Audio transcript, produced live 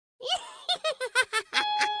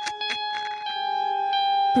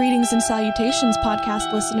Greetings and salutations,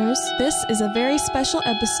 podcast listeners. This is a very special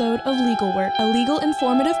episode of Legal Work, a legal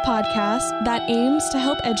informative podcast that aims to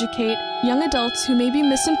help educate young adults who may be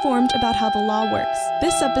misinformed about how the law works.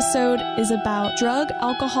 This episode is about drug,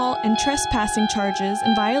 alcohol, and trespassing charges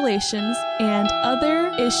and violations and other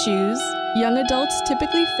issues young adults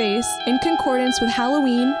typically face in concordance with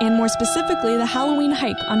Halloween, and more specifically, the Halloween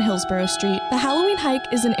hike on Hillsborough Street. The Halloween hike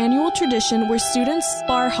is an annual tradition where students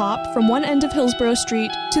bar hop from one end of Hillsborough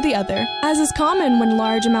Street to the other. As is common when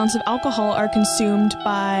large amounts of alcohol are consumed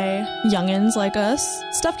by youngins like us,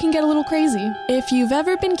 stuff can get a little crazy. If you've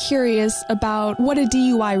ever been curious about what a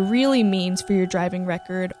DUI really means for your driving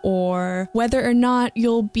record, or whether or not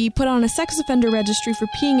you'll be put on a sex offender registry for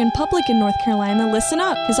peeing in public in North Carolina, listen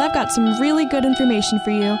up, because I've got some really good information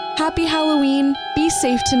for you. Happy Halloween, be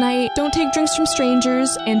safe tonight, don't take drinks from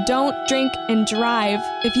strangers, and don't drink and drive.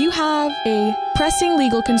 If you have a pressing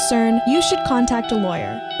legal concern, you should contact a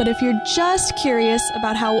lawyer. But if you're just curious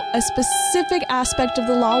about how a specific aspect of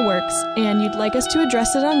the law works and you'd like us to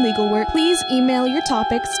address it on Legal Work, please email your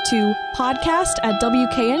topics to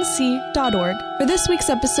podcast@wknc.org. For this week's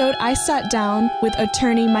episode, I sat down with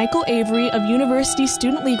attorney Michael Avery of University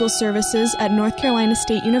Student Legal Services at North Carolina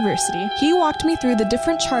State University. He walked me through the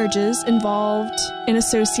different charges involved and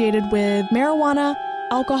associated with marijuana,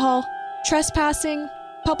 alcohol, trespassing,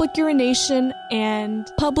 public urination,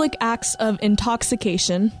 and public acts of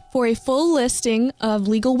intoxication. For a full listing of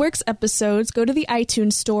Legal Works episodes, go to the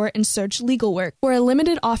iTunes store and search Legal Work. For a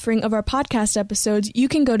limited offering of our podcast episodes, you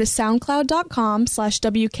can go to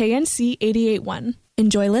soundcloud.com/WKNC881.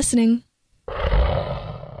 Enjoy listening.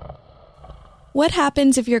 What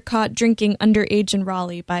happens if you're caught drinking underage in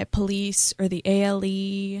Raleigh by police or the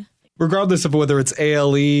ALE? Regardless of whether it's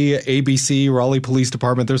ALE, ABC, Raleigh Police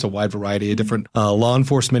Department, there's a wide variety of different law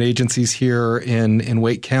enforcement agencies here in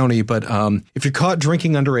Wake County. But if you're caught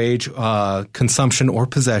drinking underage, consumption or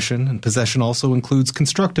possession, and possession also includes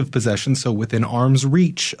constructive possession, so within arm's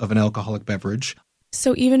reach of an alcoholic beverage.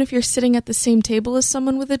 So even if you're sitting at the same table as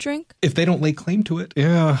someone with a drink? If they don't lay claim to it,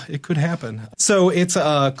 yeah, it could happen. So it's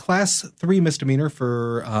a Class 3 misdemeanor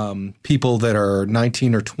for people that are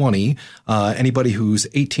 19 or 20. Anybody who's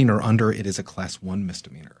 18 or under, it is a Class 1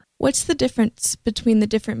 misdemeanor. What's the difference between the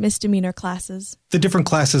different misdemeanor classes? The different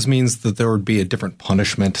classes means that there would be a different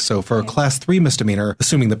punishment. So for a Class 3 misdemeanor,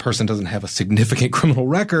 assuming the person doesn't have a significant criminal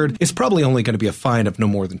record, it's probably only going to be a fine of no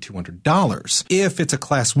more than $200. If it's a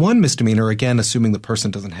Class 1 misdemeanor, again, assuming the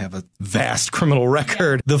person doesn't have a vast criminal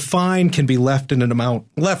record, the fine can be left in an amount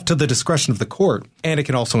left to the discretion of the court. And it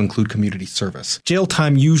can also include community service. Jail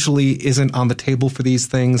time usually isn't on the table for these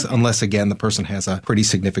things unless, again, the person has a pretty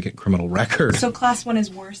significant criminal record. So Class 1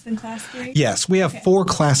 is worse than Class 3? Yes, we have 4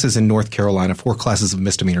 classes in North Carolina, 4 classes of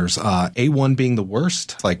misdemeanors. A1 being the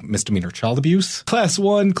worst, like misdemeanor child abuse. Class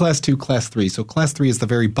 1, Class 2, Class 3. So Class 3 is the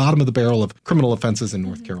very bottom of the barrel of criminal offenses in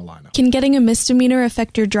North Carolina. Can getting a misdemeanor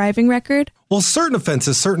affect your driving record? Well, certain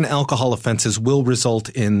offenses, certain alcohol offenses will result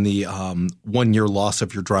in the 1-year loss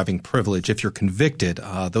of your driving privilege if you're convicted.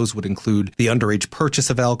 Those would include the underage purchase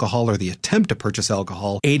of alcohol or the attempt to purchase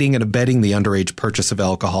alcohol, aiding and abetting the underage purchase of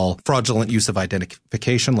alcohol, fraudulent use of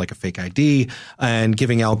identification like a fake ID, and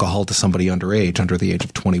giving alcohol to somebody underage, under the age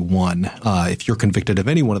of 21. If you're convicted of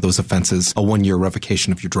any one of those offenses, a 1-year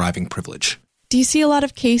revocation of your driving privilege. Do you see a lot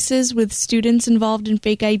of cases with students involved in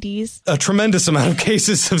fake IDs? A tremendous amount of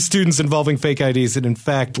cases of students involving fake IDs. And in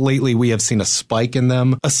fact, lately we have seen a spike in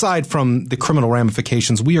them. Aside from the criminal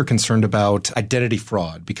ramifications, we are concerned about identity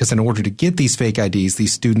fraud, because in order to get these fake IDs,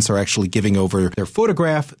 these students are actually giving over their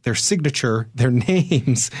photograph, their signature, their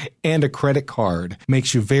names, and a credit card.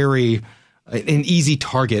 Makes you an easy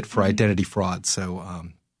target for identity fraud. So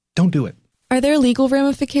don't do it. Are there legal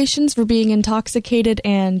ramifications for being intoxicated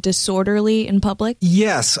and disorderly in public?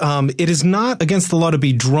 Yes. It is not against the law to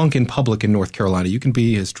be drunk in public in North Carolina. You can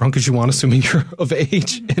be as drunk as you want, assuming you're of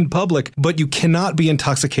age in public, but you cannot be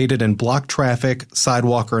intoxicated and block traffic,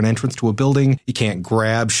 sidewalk, or an entrance to a building. You can't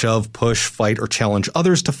grab, shove, push, fight, or challenge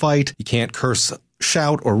others to fight. You can't curse,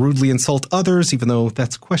 shout, or rudely insult others, even though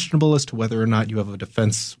that's questionable as to whether or not you have a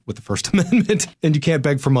defense with the First Amendment, and you can't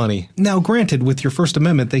beg for money. Now, granted, with your First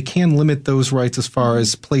Amendment, they can limit those rights as far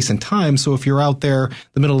as place and time, so if you're out there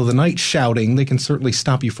the middle of the night shouting, they can certainly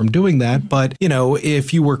stop you from doing that, but,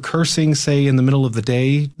 if you were cursing, say, in the middle of the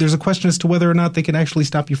day, there's a question as to whether or not they can actually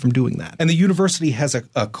stop you from doing that. And the university has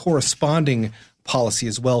a corresponding policy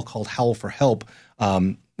as well called Howl for Help,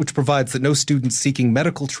 which provides that no student seeking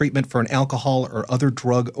medical treatment for an alcohol or other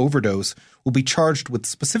drug overdose will be charged with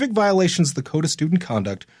specific violations of the Code of Student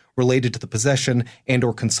Conduct related to the possession and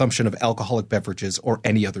or consumption of alcoholic beverages or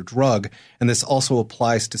any other drug. And this also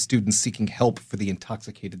applies to students seeking help for the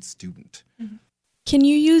intoxicated student. Mm-hmm. Can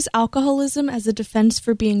you use alcoholism as a defense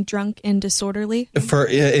for being drunk and disorderly? For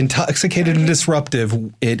intoxicated and disruptive,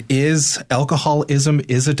 alcoholism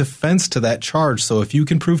is a defense to that charge. So if you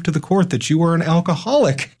can prove to the court that you are an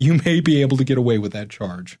alcoholic, you may be able to get away with that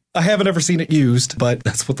charge. I haven't ever seen it used, but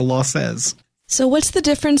that's what the law says. So what's the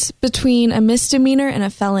difference between a misdemeanor and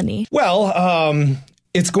a felony? Well,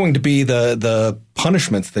 it's going to be the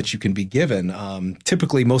punishments that you can be given.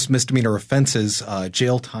 Typically, most misdemeanor offenses,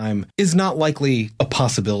 jail time is not likely a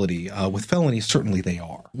possibility. With felonies, certainly they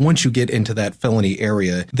are. Once you get into that felony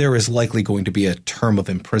area, there is likely going to be a term of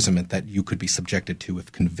imprisonment that you could be subjected to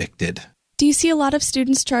if convicted. Do you see a lot of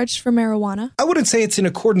students charged for marijuana? I wouldn't say it's in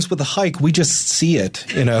accordance with the hike. We just see it,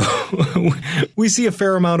 We see a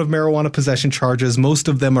fair amount of marijuana possession charges. Most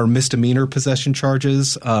of them are misdemeanor possession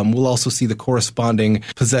charges. We'll also see the corresponding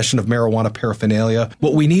possession of marijuana paraphernalia.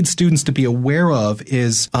 What we need students to be aware of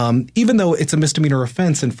is, even though it's a misdemeanor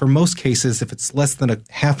offense, and for most cases, if it's less than a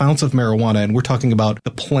half ounce of marijuana, and we're talking about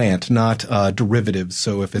the plant, not derivatives.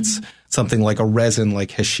 So if it's something like a resin, like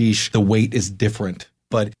hashish, the weight is different.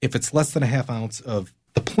 But if it's less than a half ounce of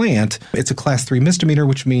the plant, it's a class 3 misdemeanor,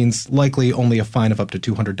 which means likely only a fine of up to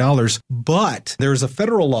 $200. But there's a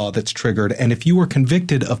federal law that's triggered. And if you are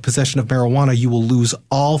convicted of possession of marijuana, you will lose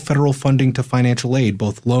all federal funding to financial aid,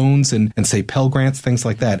 both loans and say Pell Grants, things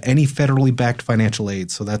like that, any federally backed financial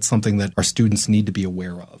aid. So that's something that our students need to be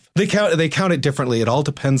aware of. They count it differently. It all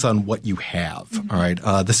depends on what you have. All right.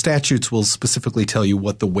 The statutes will specifically tell you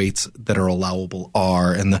what the weights that are allowable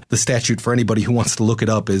are. And the statute, for anybody who wants to look it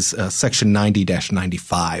up, is Section 90-95.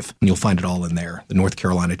 And you'll find it all in there, the North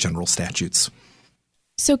Carolina General Statutes.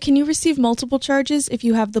 So can you receive multiple charges if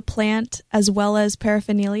you have the plant as well as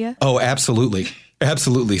paraphernalia? Oh, absolutely.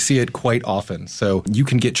 Absolutely. See it quite often. So you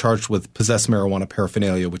can get charged with possessed marijuana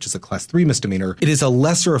paraphernalia, which is a class 3 misdemeanor. It is a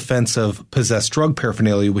lesser offense of possessed drug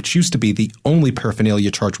paraphernalia, which used to be the only paraphernalia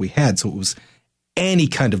charge we had. So it was any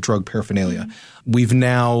kind of drug paraphernalia. We've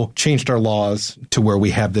now changed our laws to where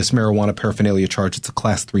we have this marijuana paraphernalia charge. It's a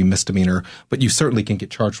class 3 misdemeanor, but you certainly can get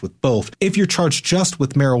charged with both. If you're charged just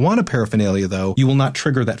with marijuana paraphernalia, though, you will not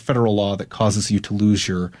trigger that federal law that causes you to lose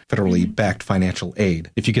your federally backed financial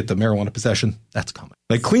aid. If you get the marijuana possession, that's common.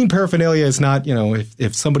 Like clean paraphernalia is not,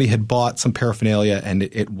 if somebody had bought some paraphernalia and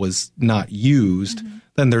it was not used,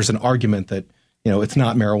 then there's an argument that it's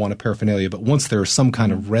not marijuana paraphernalia, but once there's some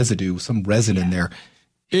kind of residue, some resin in there,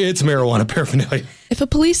 it's marijuana paraphernalia. If a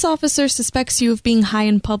police officer suspects you of being high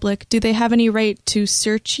in public, do they have any right to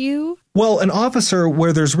search you? Well, an officer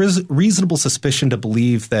where there's reasonable suspicion to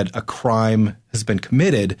believe that a crime has been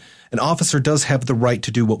committed, an officer does have the right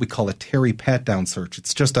to do what we call a Terry pat-down search.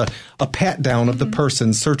 It's just a pat-down of the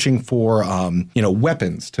person searching for,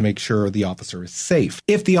 weapons to make sure the officer is safe.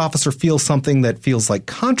 If the officer feels something that feels like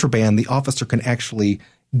contraband, the officer can actually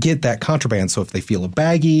get that contraband. So if they feel a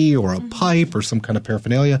baggie or a pipe or some kind of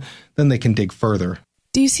paraphernalia, then they can dig further.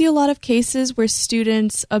 Do you see a lot of cases where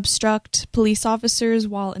students obstruct police officers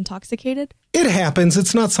while intoxicated? It happens.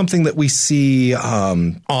 It's not something that we see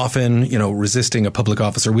often, resisting a public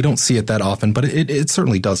officer. We don't see it that often, but it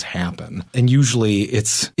certainly does happen. And usually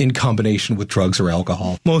it's in combination with drugs or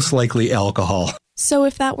alcohol, most likely alcohol. So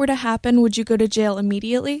if that were to happen, would you go to jail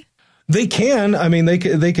immediately? They can. I mean, they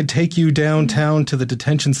could take you downtown to the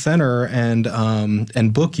detention center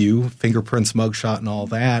and book you, fingerprints, mugshot, and all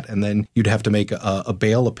that, and then you'd have to make a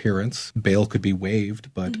bail appearance. Bail could be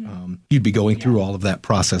waived, but you'd be going through all of that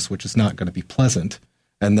process, which is not going to be pleasant.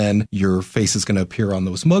 And then your face is going to appear on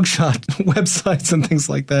those mugshot websites and things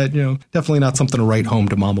like that. Definitely not something to write home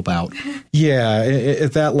to mom about. Yeah,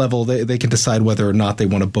 at that level, they can decide whether or not they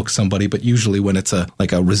want to book somebody, but usually when it's a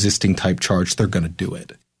resisting type charge, they're going to do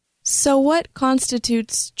it. So what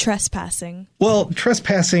constitutes trespassing? Well,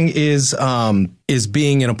 trespassing is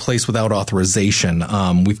being in a place without authorization.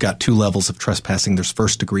 We've got 2 levels of trespassing. There's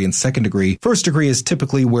first degree and second degree. First degree is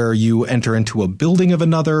typically where you enter into a building of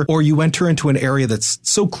another, or you enter into an area that's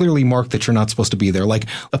so clearly marked that you're not supposed to be there, like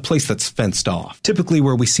a place that's fenced off. Typically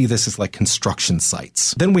where we see this is like construction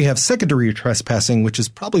sites. Then we have second degree trespassing, which is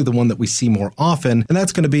probably the one that we see more often. And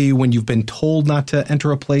that's going to be when you've been told not to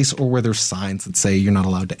enter a place, or where there's signs that say you're not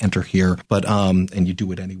allowed to enter here, but and you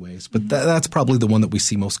do it anyways. But that's probably the one that we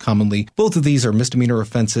see most commonly. Both of these are misdemeanor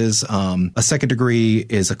offenses. A second degree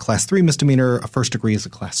is a class 3 misdemeanor. A first degree is a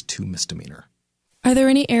class 2 misdemeanor. Are there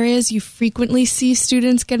any areas you frequently see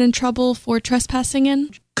students get in trouble for trespassing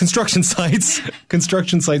in? construction sites.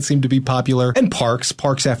 Construction sites seem to be popular. And parks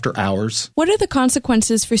after hours. What are the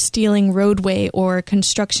consequences for stealing roadway or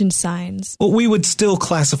construction signs? Well, we would still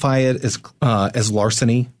classify it as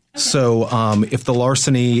larceny. Okay. So if the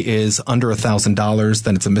larceny is under $1,000,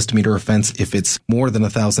 then it's a misdemeanor offense. If it's more than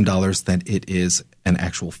 $1,000, then it is an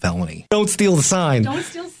actual felony. Don't steal the sign. Don't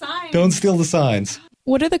steal signs. Don't steal the signs.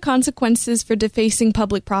 What are the consequences for defacing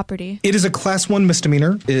public property? It is a Class 1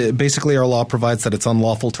 misdemeanor. Basically, our law provides that it's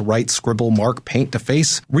unlawful to write, scribble, mark, paint,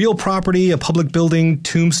 deface real property, a public building,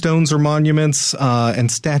 tombstones or monuments,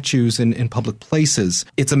 and statues in public places.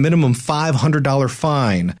 It's a minimum $500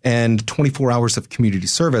 fine and 24 hours of community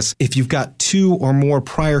service. If you've got 2 or more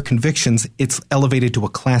prior convictions, it's elevated to a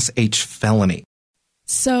Class H felony.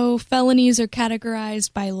 So felonies are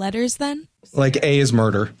categorized by letters then? Like A is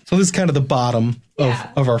murder. So this is kind of the bottom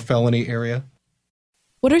of our felony area.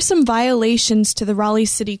 What are some violations to the Raleigh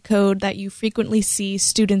City Code that you frequently see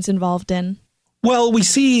students involved in? Well, we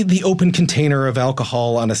see the open container of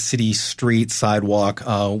alcohol on a city street, sidewalk.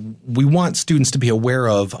 We want students to be aware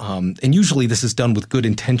of, and usually this is done with good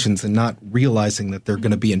intentions and not realizing that they're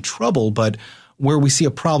going to be in trouble, but where we see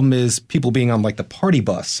a problem is people being on like the party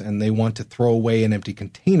bus and they want to throw away an empty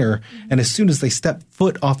container. And as soon as they step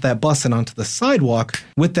foot off that bus and onto the sidewalk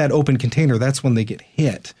with that open container, that's when they get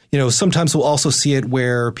hit. You know, sometimes we'll also see it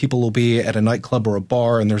where people will be at a nightclub or a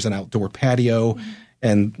bar and there's an outdoor patio.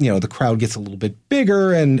 And, you know, the crowd gets a little bit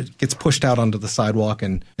bigger and gets pushed out onto the sidewalk.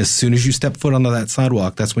 And as soon as you step foot onto that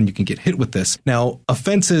sidewalk, that's when you can get hit with this. Now,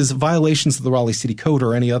 offenses, violations of the Raleigh City Code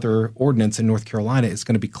or any other ordinance in North Carolina is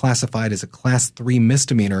going to be classified as a Class 3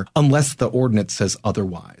 misdemeanor unless the ordinance says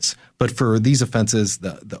otherwise. But for these offenses,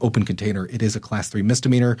 the open container, it is a Class 3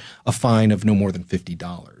 misdemeanor, a fine of no more than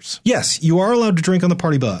 $50. Yes, you are allowed to drink on the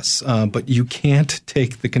party bus, but you can't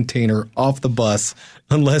take the container off the bus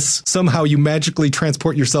unless somehow you magically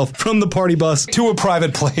transport yourself from the party bus to a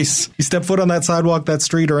private place. You step foot on that sidewalk, that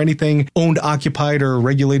street, or anything owned, occupied, or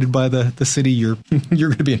regulated by the city, you're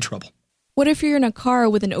going to be in trouble. What if you're in a car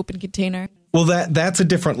with an open container? Well, that's a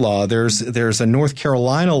different law. There's a North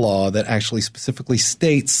Carolina law that actually specifically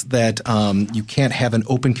states that you can't have an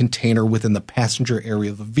open container within the passenger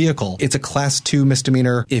area of a vehicle. It's a Class 2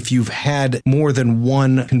 misdemeanor. If you've had more than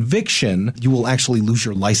one conviction, you will actually lose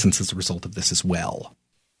your license as a result of this as well.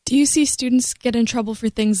 Do you see students get in trouble for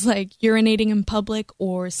things like urinating in public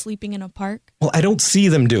or sleeping in a park? Well, I don't see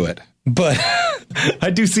them do it, but I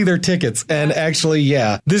do see their tickets. And actually,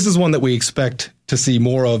 yeah, this is one that we expect to see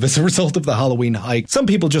more of as a result of the Halloween hike. Some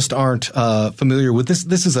people just aren't familiar with this.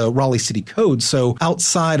 This is a Raleigh City Code. So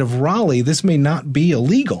outside of Raleigh, this may not be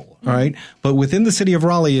illegal, all right? But within the city of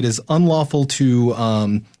Raleigh, it is unlawful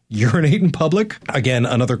to urinate in public. Again,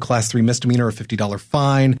 another Class 3 misdemeanor, a $50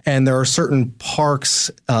 fine. And there are certain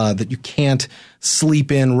parks that you can't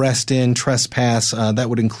sleep in, rest in, trespass. That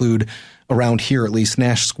would include, around here at least,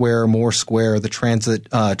 Nash Square, Moore Square, the Transit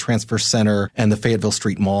Transfer Center, and the Fayetteville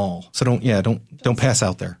Street Mall. So don't pass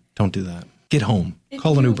out there. Don't do that. Get home.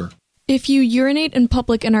 Call an Uber. If you urinate in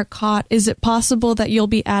public and are caught, is it possible that you'll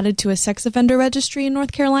be added to a sex offender registry in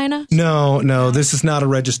North Carolina? No, this is not a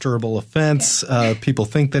registerable offense. People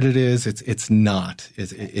think that it is. It's not.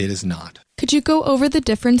 It is not. Could you go over the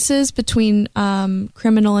differences between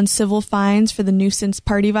criminal and civil fines for the nuisance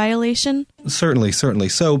party violation? Certainly.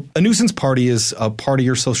 So a nuisance party is a party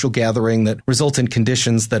or social gathering that results in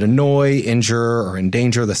conditions that annoy, injure, or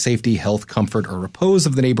endanger the safety, health, comfort, or repose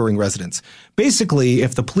of the neighboring residents. Basically,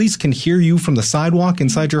 if the police can hear you from the sidewalk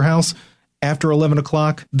inside your house after 11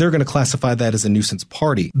 o'clock, they're going to classify that as a nuisance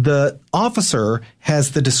party. The officer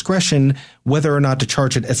has the discretion whether or not to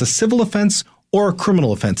charge it as a civil offense or a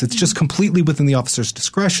criminal offense. It's just completely within the officer's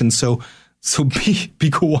discretion. So be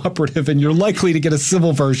cooperative, and you're likely to get a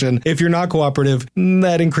civil version. If you're not cooperative,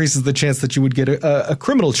 that increases the chance that you would get a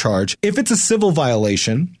criminal charge. If it's a civil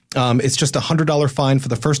violation, it's just a $100 fine for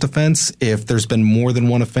the first offense. If there's been more than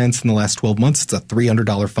one offense in the last 12 months, it's a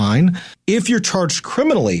 $300 fine. If you're charged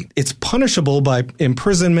criminally, it's punishable by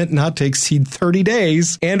imprisonment not to exceed 30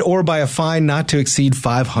 days and or by a fine not to exceed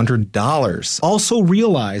 $500. Also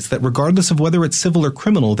realize that regardless of whether it's civil or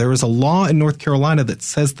criminal, there is a law in North Carolina that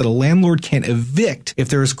says that a landlord can evict if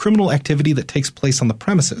there is criminal activity that takes place on the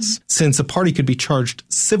premises. Since a party could be charged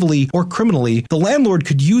civilly or criminally, the landlord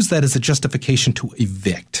could use that as a justification to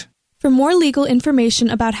evict. For more legal information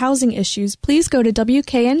about housing issues, please go to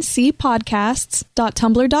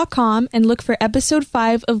wkncpodcasts.tumblr.com and look for episode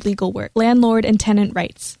 5 of Legal Work, Landlord and Tenant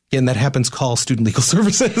Rights. And that happens, call Student Legal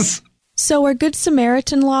Services. So are Good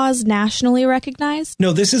Samaritan laws nationally recognized?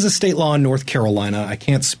 No, this is a state law in North Carolina. I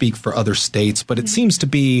can't speak for other states, but it seems to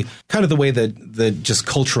be kind of the way that just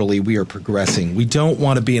culturally we are progressing. We don't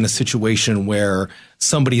want to be in a situation where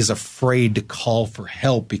somebody is afraid to call for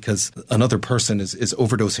help because another person is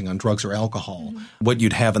overdosing on drugs or alcohol. Mm-hmm. What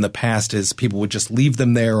you'd have in the past is people would just leave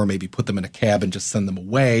them there or maybe put them in a cab and just send them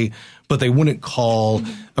away, but they wouldn't call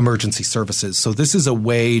emergency services. So this is a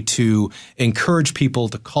way to encourage people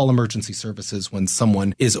to call emergency services when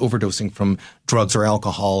someone is overdosing from drugs or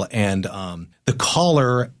alcohol, and the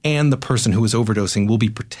caller and the person who is overdosing will be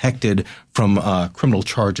protected from criminal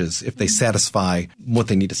charges if they satisfy what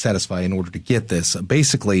they need to satisfy in order to get this.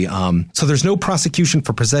 Basically, so there's no prosecution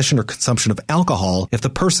for possession or consumption of alcohol if the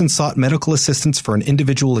person sought medical assistance for an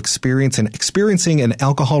individual experiencing an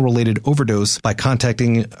alcohol-related overdose by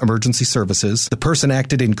contacting emergency services. The person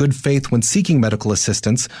acted in good faith when seeking medical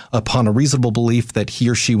assistance upon a reasonable belief that he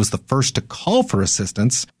or she was the first to call for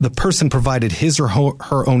assistance. The person provided his or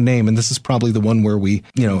her own name, and this is probably the one where we,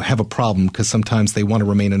 have a problem because sometimes they want to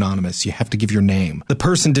remain anonymous. You have to give your name. The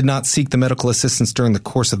person did not seek the medical assistance during the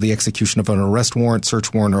course of the execution of an arrest warrant,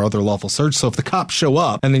 search warrant, or other lawful search. So if the cops show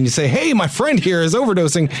up and then you say, hey, my friend here is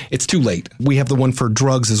overdosing, it's too late. We have the one for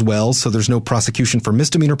drugs as well. So there's no prosecution for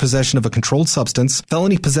misdemeanor possession of a controlled substance,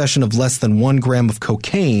 felony possession of less than 1 gram of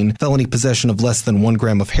cocaine, felony possession of less than 1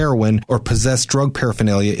 gram of heroin, or possessed drug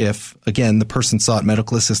paraphernalia if, again, the person sought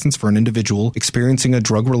medical assistance for an individual experiencing a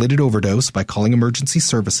drug-related overdose by calling emergency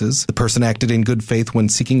services. The person acted in good faith when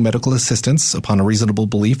seeking medical assistance upon a reasonable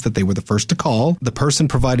belief that they were the first to call. The person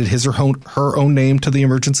provided his or her own name to the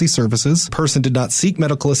emergency services. The person did not seek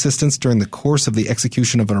medical assistance during the course of the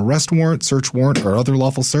execution of an arrest warrant, search warrant, or other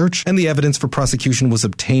lawful search, and the evidence for prosecution was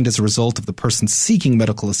obtained as a result of the person seeking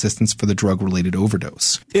medical assistance for the drug-related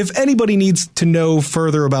overdose. If anybody needs to know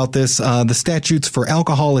further about this, the statutes for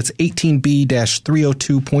alcohol, it's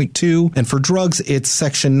 18B-302.2, and for drugs, it's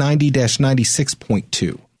section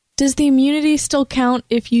 90-96.2. Does the immunity still count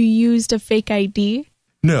if you used a fake ID?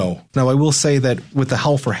 No. Now, I will say that with the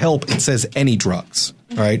Howl for Help, it says any drugs.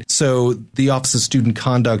 All right. So the Office of Student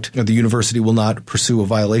Conduct, the university will not pursue a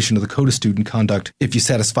violation of the Code of Student Conduct if you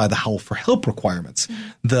satisfy the Howl for Help requirements.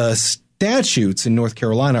 The statutes in North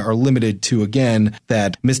Carolina are limited to, again,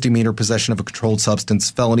 that misdemeanor possession of a controlled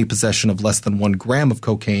substance, felony possession of less than 1 gram of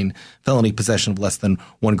cocaine, felony possession of less than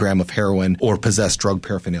 1 gram of heroin, or possessed drug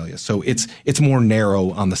paraphernalia. So it's more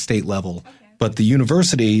narrow on the state level. But the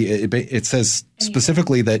university, it says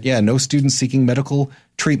specifically that, no student seeking medical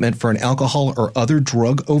treatment for an alcohol or other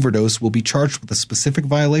drug overdose will be charged with a specific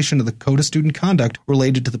violation of the Code of Student Conduct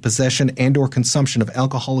related to the possession and or consumption of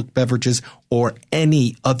alcoholic beverages or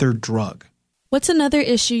any other drug. What's another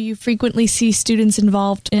issue you frequently see students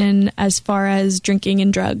involved in as far as drinking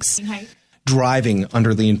and drugs? Driving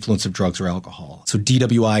under the influence of drugs or alcohol. So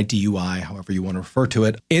DWI, DUI, however you want to refer to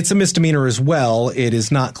it. It's a misdemeanor as well. It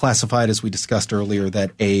is not classified, as we discussed earlier,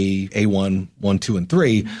 that A1, 1, 2, and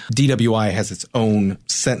 3. DWI has its own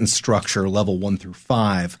sentence structure, level 1 through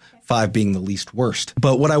 5. 5 being the least worst.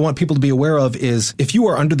 But what I want people to be aware of is if you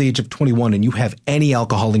are under the age of 21 and you have any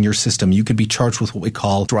alcohol in your system, you could be charged with what we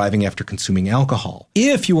call driving after consuming alcohol.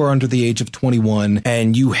 If you are under the age of 21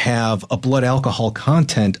 and you have a blood alcohol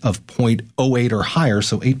content of 0.08 or higher,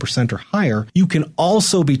 so 8% or higher, you can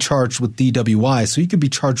also be charged with DWI. So you could be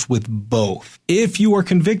charged with both. If you are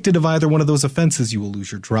convicted of either one of those offenses, you will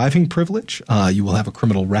lose your driving privilege. You will have a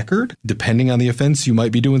criminal record. Depending on the offense, you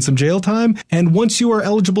might be doing some jail time. And once you are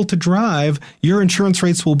eligible to drive, your insurance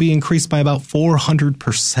rates will be increased by about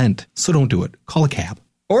 400%. So don't do it. Call a cab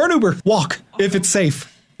or an Uber. Walk if it's safe.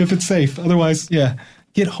 Otherwise,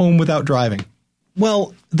 get home without driving.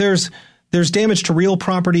 Well, there's damage to real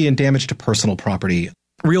property and damage to personal property.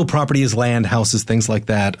 Real property is land, houses, things like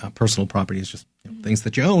that. Personal property is just things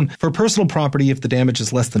that you own. For personal property, if the damage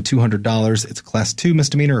is less than $200, it's a Class 2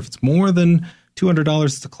 misdemeanor. If it's more than $200,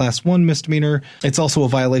 it's a Class 1 misdemeanor. It's also a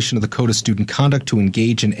violation of the Code of Student Conduct to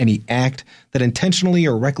engage in any act that intentionally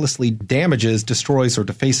or recklessly damages, destroys, or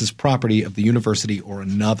defaces property of the university or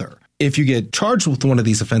another. If you get charged with one of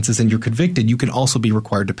these offenses and you're convicted, you can also be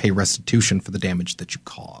required to pay restitution for the damage that you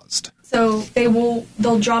caused. So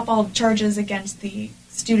they'll drop all charges against the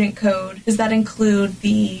student code. Does that include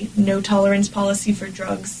the no tolerance policy for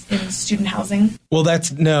drugs in student housing? Well,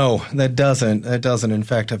 that doesn't. In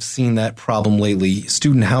fact, I've seen that problem lately.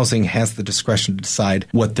 Student housing has the discretion to decide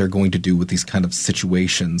what they're going to do with these kind of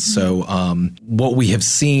situations. Mm-hmm. So what we have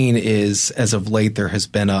seen is, as of late, there has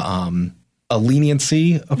been a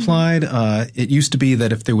leniency applied. It used to be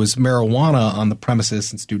that if there was marijuana on the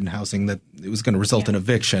premises in student housing, that it was going to result in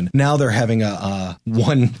eviction. Now they're having a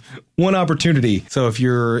one opportunity. So if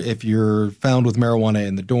you're found with marijuana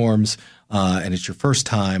in the dorms, and it's your first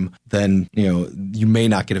time, then, you may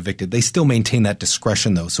not get evicted. They still maintain that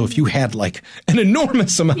discretion, though. So if you had like an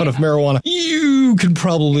enormous amount of marijuana, you can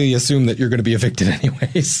probably assume that you're going to be evicted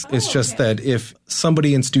anyways. It's just that if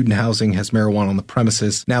somebody in student housing has marijuana on the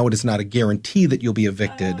premises, now it is not a guarantee that you'll be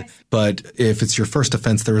evicted. But if it's your first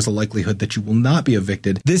offense, there is a likelihood that you will not be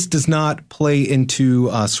evicted. This does not play into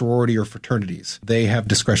sorority or fraternities. They have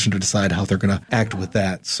discretion to decide how they're going to act with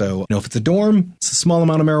that. So, if it's a dorm, it's a small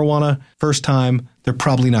amount of marijuana. First time, they're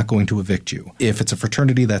probably not going to evict you. If it's a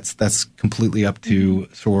fraternity, that's completely up to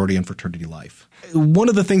sorority and fraternity life. One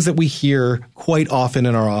of the things that we hear quite often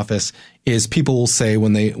in our office is people will say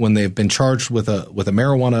when they've been charged with a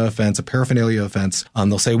marijuana offense, a paraphernalia offense,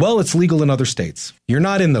 they'll say, well, it's legal in other states. You're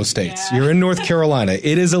not in those states. Yeah. You're in North Carolina.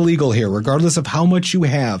 It is illegal here, regardless of how much you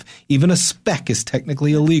have. Even a speck is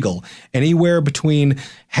technically illegal. Anywhere between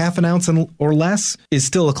half an ounce or less is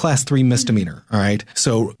still a class 3 misdemeanor. All right.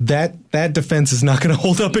 So that defense is not going to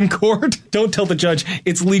hold up in court. Don't tell the judge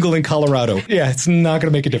it's legal in Colorado. Yeah, it's not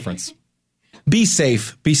going to make a difference. Be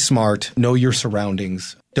safe, be smart, know your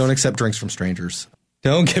surroundings. Don't accept drinks from strangers.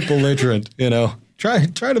 Don't get belligerent, Try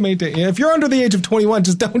to maintain. If you're under the age of 21,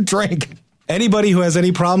 just don't drink. Anybody who has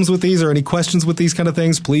any problems with these or any questions with these kind of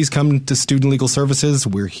things, please come to Student Legal Services.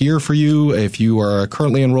 We're here for you. If you are a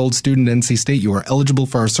currently enrolled student in NC State, you are eligible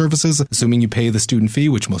for our services, assuming you pay the student fee,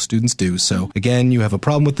 which most students do. So again, you have a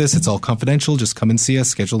problem with this. It's all confidential. Just come and see us,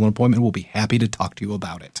 schedule an appointment. We'll be happy to talk to you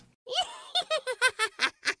about it.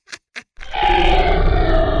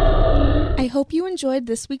 I hope you enjoyed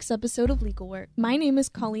this week's episode of Legal Work. My name is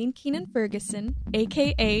Colleen Keenan Ferguson,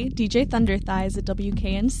 aka DJ Thunder Thighs at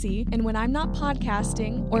WKNC, and when I'm not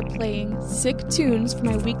podcasting or playing sick tunes for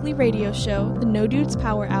my weekly radio show, the No Dudes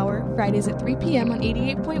Power Hour, Fridays at 3 p.m. on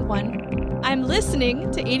 88.1, I'm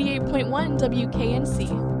listening to 88.1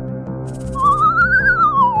 WKNC.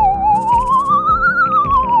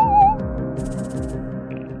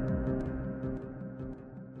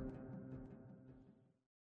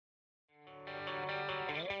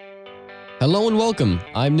 Hello and welcome.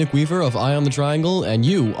 I'm Nick Weaver of Eye on the Triangle, and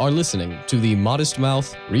you are listening to the Modest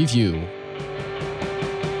Mouth Review.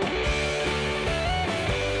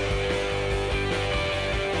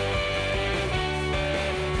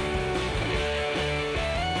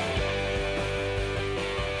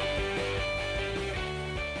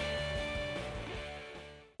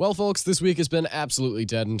 Well, folks, this week has been absolutely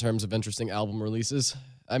dead in terms of interesting album releases.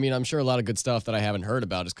 I mean, I'm sure a lot of good stuff that I haven't heard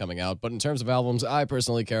about is coming out, but in terms of albums I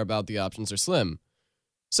personally care about, the options are slim.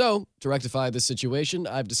 So, to rectify this situation,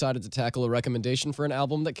 I've decided to tackle a recommendation for an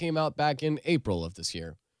album that came out back in April of this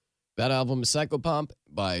year. That album is Psychopomp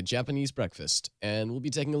by Japanese Breakfast, and we'll be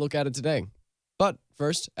taking a look at it today. But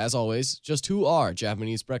first, as always, just who are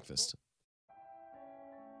Japanese Breakfast?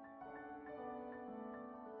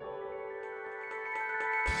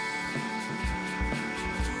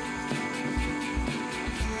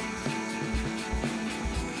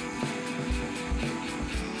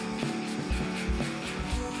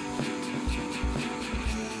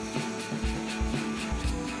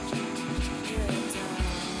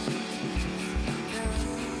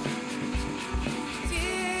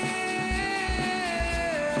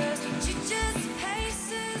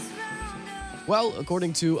 Well,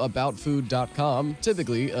 according to AboutFood.com,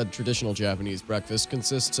 typically a traditional Japanese breakfast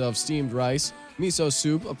consists of steamed rice, miso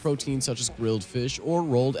soup, a protein such as grilled fish or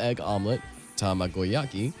rolled egg omelet,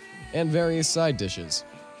 tamagoyaki, and various side dishes.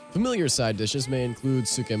 Familiar side dishes may include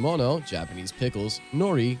tsukemono, Japanese pickles,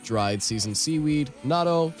 nori, dried seasoned seaweed,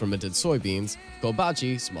 natto, fermented soybeans,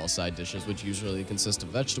 kobachi, small side dishes which usually consist of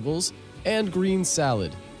vegetables, and green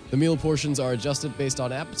salad. The meal portions are adjusted based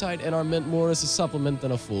on appetite and are meant more as a supplement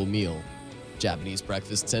than a full meal. Japanese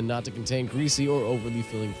breakfasts tend not to contain greasy or overly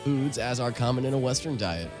filling foods, as are common in a Western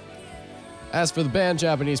diet. As for the band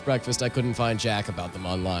Japanese Breakfast, I couldn't find jack about them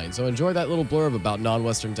online, so enjoy that little blurb about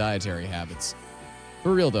non-Western dietary habits.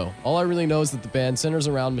 For real though, all I really know is that the band centers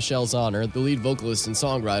around Michelle Zauner, the lead vocalist and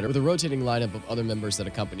songwriter, with a rotating lineup of other members that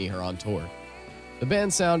accompany her on tour. The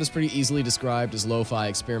band's sound is pretty easily described as lo-fi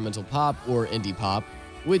experimental pop or indie pop,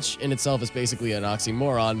 which in itself is basically an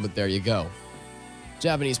oxymoron, but there you go.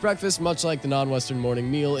 Japanese Breakfast, much like the non-Western morning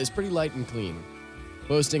meal, is pretty light and clean.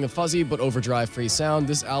 Boasting a fuzzy but overdrive-free sound,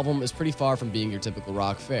 this album is pretty far from being your typical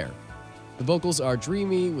rock fare. The vocals are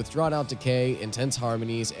dreamy, with drawn-out decay, intense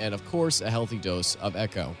harmonies, and of course, a healthy dose of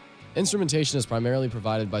echo. Instrumentation is primarily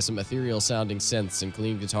provided by some ethereal-sounding synths and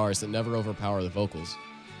clean guitars that never overpower the vocals.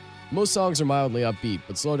 Most songs are mildly upbeat,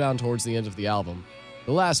 but slow down towards the end of the album.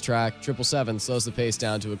 The last track, 777, slows the pace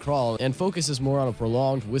down to a crawl and focuses more on a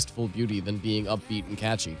prolonged, wistful beauty than being upbeat and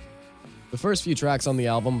catchy. The first few tracks on the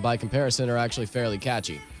album, by comparison, are actually fairly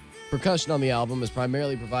catchy. Percussion on the album is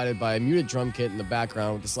primarily provided by a muted drum kit in the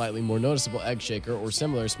background with a slightly more noticeable egg shaker or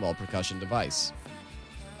similar small percussion device.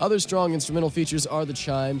 Other strong instrumental features are the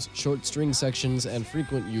chimes, short string sections, and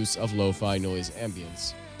frequent use of lo-fi noise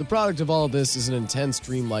ambience. The product of all of this is an intense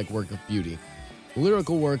dreamlike work of beauty. The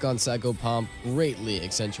lyrical work on Psycho Pomp greatly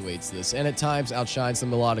accentuates this, and at times outshines the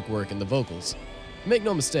melodic work in the vocals. Make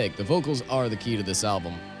no mistake, the vocals are the key to this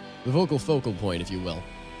album. The vocal focal point, if you will.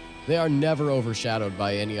 They are never overshadowed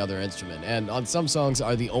by any other instrument, and on some songs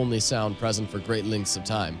are the only sound present for great lengths of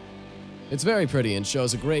time. It's very pretty and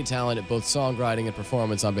shows a great talent at both songwriting and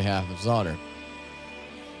performance on behalf of Zauner.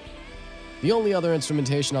 The only other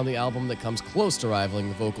instrumentation on the album that comes close to rivaling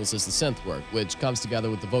the vocals is the synth work, which comes together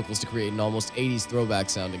with the vocals to create an almost 80s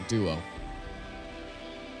throwback-sounding duo.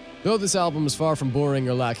 Though this album is far from boring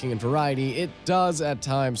or lacking in variety, it does at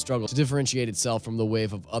times struggle to differentiate itself from the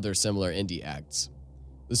wave of other similar indie acts.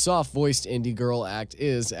 The soft-voiced indie girl act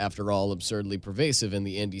is, after all, absurdly pervasive in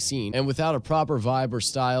the indie scene, and without a proper vibe or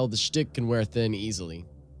style, the shtick can wear thin easily.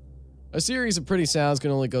 A series of pretty sounds can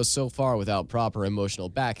only go so far without proper emotional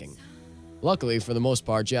backing. Luckily, for the most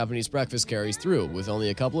part, Japanese Breakfast carries through, with only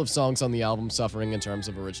a couple of songs on the album suffering in terms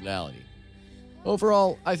of originality.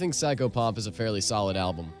 Overall, I think Psycho Pomp is a fairly solid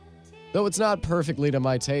album. Though it's not perfectly to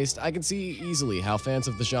my taste, I can see easily how fans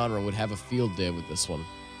of the genre would have a field day with this one.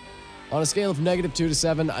 On a scale of -2 to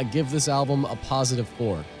 7, I give this album a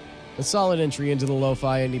 +4. A solid entry into the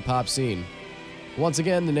lo-fi indie pop scene. Once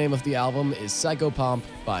again, the name of the album is Psycho Pomp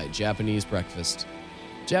by Japanese Breakfast.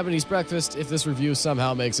 Japanese Breakfast, if this review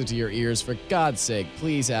somehow makes it to your ears, for God's sake,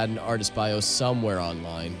 please add an artist bio somewhere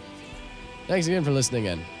online. Thanks again for listening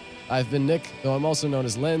in. I've been Nick, though I'm also known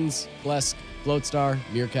as Lens, Blesk, Floatstar,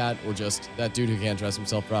 Meerkat, or just that dude who can't dress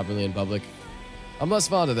himself properly in public. I'm less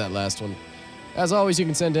fond of that last one. As always, you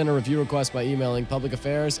can send in a review request by emailing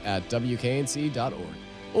publicaffairs@wknc.org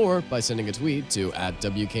or by sending a tweet to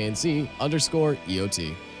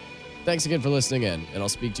 @WKNC_EOT. Thanks again for listening in, and I'll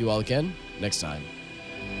speak to you all again next time.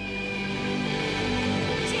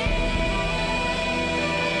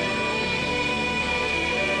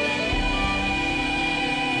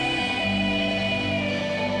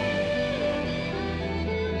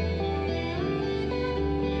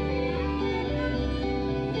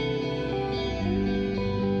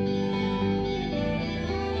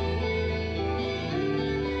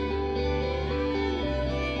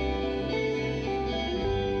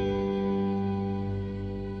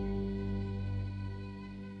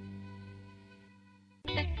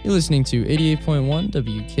 You're listening to 88.1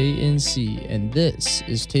 WKNC, and this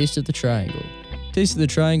is Taste of the Triangle. Taste of the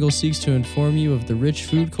Triangle seeks to inform you of the rich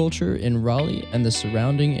food culture in Raleigh and the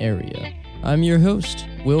surrounding area. I'm your host,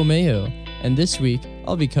 Will Mayo, and this week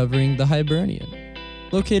I'll be covering the Hibernian.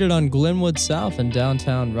 Located on Glenwood South in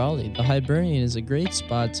downtown Raleigh, the Hibernian is a great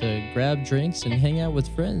spot to grab drinks and hang out with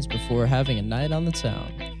friends before having a night on the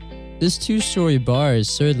town. This two-story bar is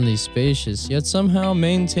certainly spacious, yet somehow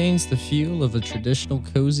maintains the feel of a traditional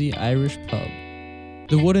cozy Irish pub.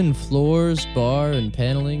 The wooden floors, bar, and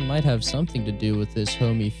paneling might have something to do with this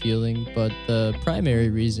homey feeling, but the primary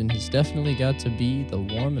reason has definitely got to be the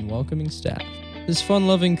warm and welcoming staff. This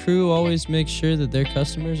fun-loving crew always makes sure that their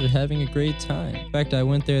customers are having a great time. In fact, I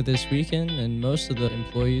went there this weekend, and most of the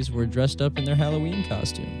employees were dressed up in their Halloween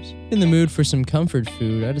costumes. In the mood for some comfort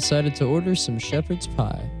food, I decided to order some shepherd's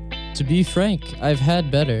pie. To be frank, I've had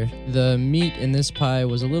better. The meat in this pie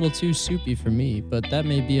was a little too soupy for me, but that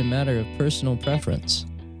may be a matter of personal preference.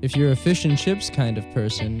 If you're a fish and chips kind of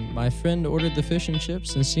person, my friend ordered the fish and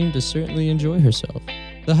chips and seemed to certainly enjoy herself.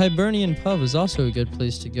 The Hibernian Pub is also a good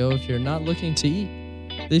place to go if you're not looking to eat.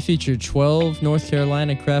 They feature 12 North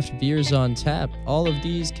Carolina craft beers on tap. All of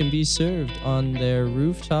these can be served on their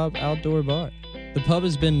rooftop outdoor bar. The pub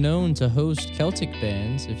has been known to host Celtic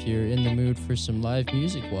bands if you're in the mood for some live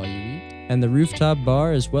music while you eat, and the rooftop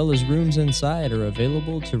bar as well as rooms inside are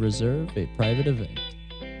available to reserve a private event.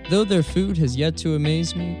 Though their food has yet to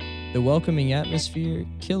amaze me, the welcoming atmosphere,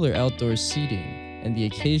 killer outdoor seating, and the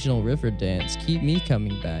occasional river dance keep me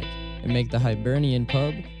coming back and make the Hibernian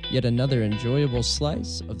Pub yet another enjoyable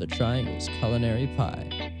slice of the Triangle's culinary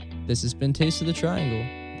pie. This has been Taste of the Triangle.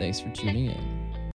 Thanks for tuning in.